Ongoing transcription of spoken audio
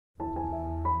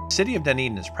city of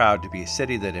Dunedin is proud to be a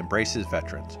city that embraces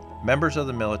veterans, members of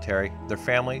the military, their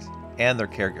families, and their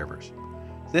caregivers.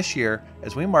 This year,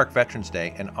 as we mark Veterans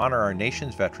Day and honor our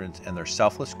nation's veterans and their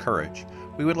selfless courage,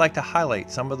 we would like to highlight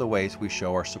some of the ways we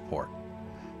show our support.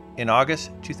 In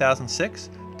August 2006,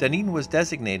 Dunedin was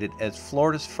designated as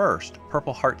Florida's first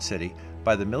Purple Heart City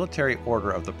by the Military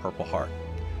Order of the Purple Heart.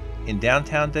 In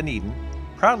downtown Dunedin,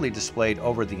 proudly displayed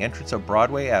over the entrance of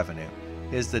Broadway Avenue,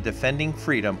 is the Defending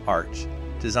Freedom Arch,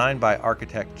 designed by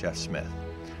architect Jeff Smith.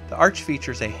 The arch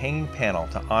features a hanging panel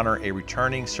to honor a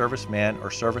returning serviceman or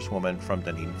servicewoman from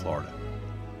Dunedin, Florida.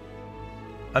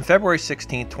 On February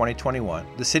 16, 2021,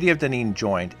 the City of Dunedin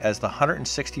joined as the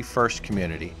 161st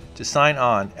community to sign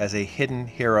on as a Hidden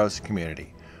Heroes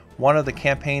community. One of the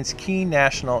campaign's key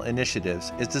national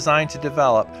initiatives is designed to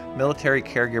develop military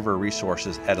caregiver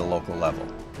resources at a local level.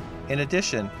 In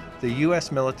addition, the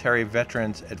U.S. Military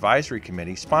Veterans Advisory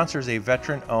Committee sponsors a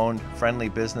veteran-owned friendly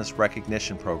business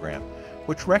recognition program,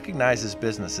 which recognizes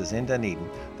businesses in Dunedin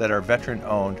that are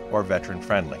veteran-owned or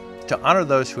veteran-friendly. To honor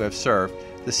those who have served,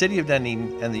 the City of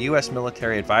Dunedin and the U.S.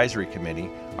 Military Advisory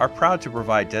Committee are proud to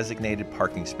provide designated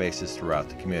parking spaces throughout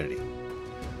the community.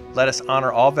 Let us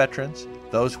honor all veterans,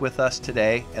 those with us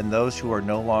today and those who are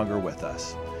no longer with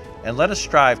us. And let us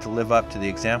strive to live up to the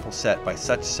example set by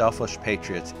such selfless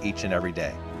patriots each and every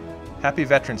day. Happy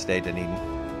Veterans Day,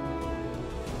 Dunedin.